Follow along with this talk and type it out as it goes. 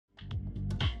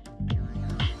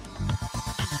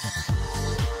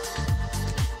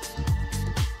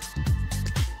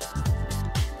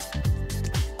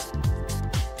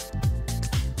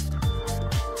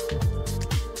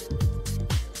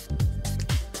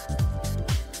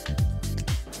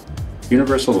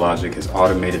Universal Logic has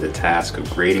automated the task of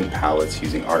grading pallets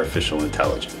using artificial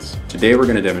intelligence. Today we're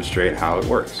going to demonstrate how it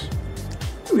works.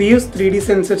 We use 3D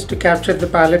sensors to capture the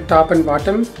pallet top and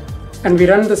bottom, and we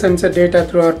run the sensor data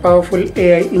through our powerful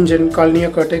AI engine called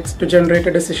Neocortex to generate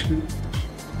a decision.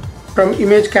 From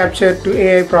image capture to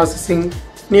AI processing,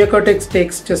 Neocortex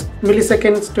takes just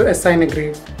milliseconds to assign a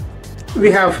grade.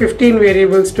 We have 15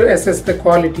 variables to assess the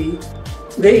quality.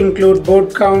 They include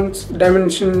board counts,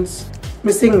 dimensions,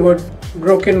 missing wood,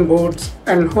 broken boards,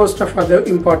 and a host of other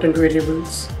important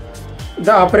variables.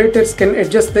 The operators can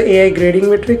adjust the AI grading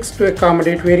metrics to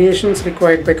accommodate variations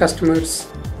required by customers.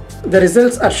 The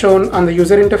results are shown on the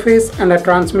user interface and are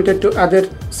transmitted to other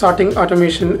sorting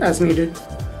automation as needed.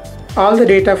 All the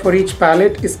data for each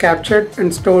pallet is captured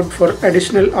and stored for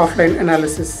additional offline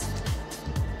analysis.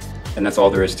 And that's all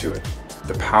there is to it.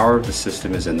 The power of the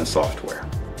system is in the software.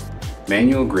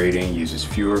 Manual grading uses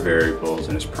fewer variables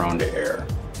and is prone to error.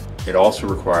 It also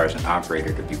requires an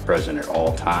operator to be present at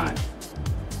all times.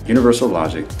 Universal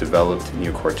Logic developed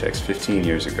Neocortex 15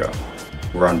 years ago.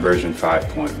 We're on version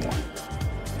 5.1.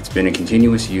 It's been in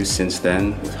continuous use since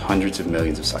then with hundreds of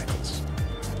millions of cycles.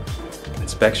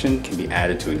 Inspection can be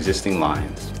added to existing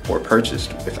lines or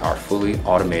purchased with our fully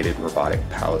automated robotic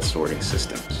pallet sorting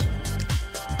systems.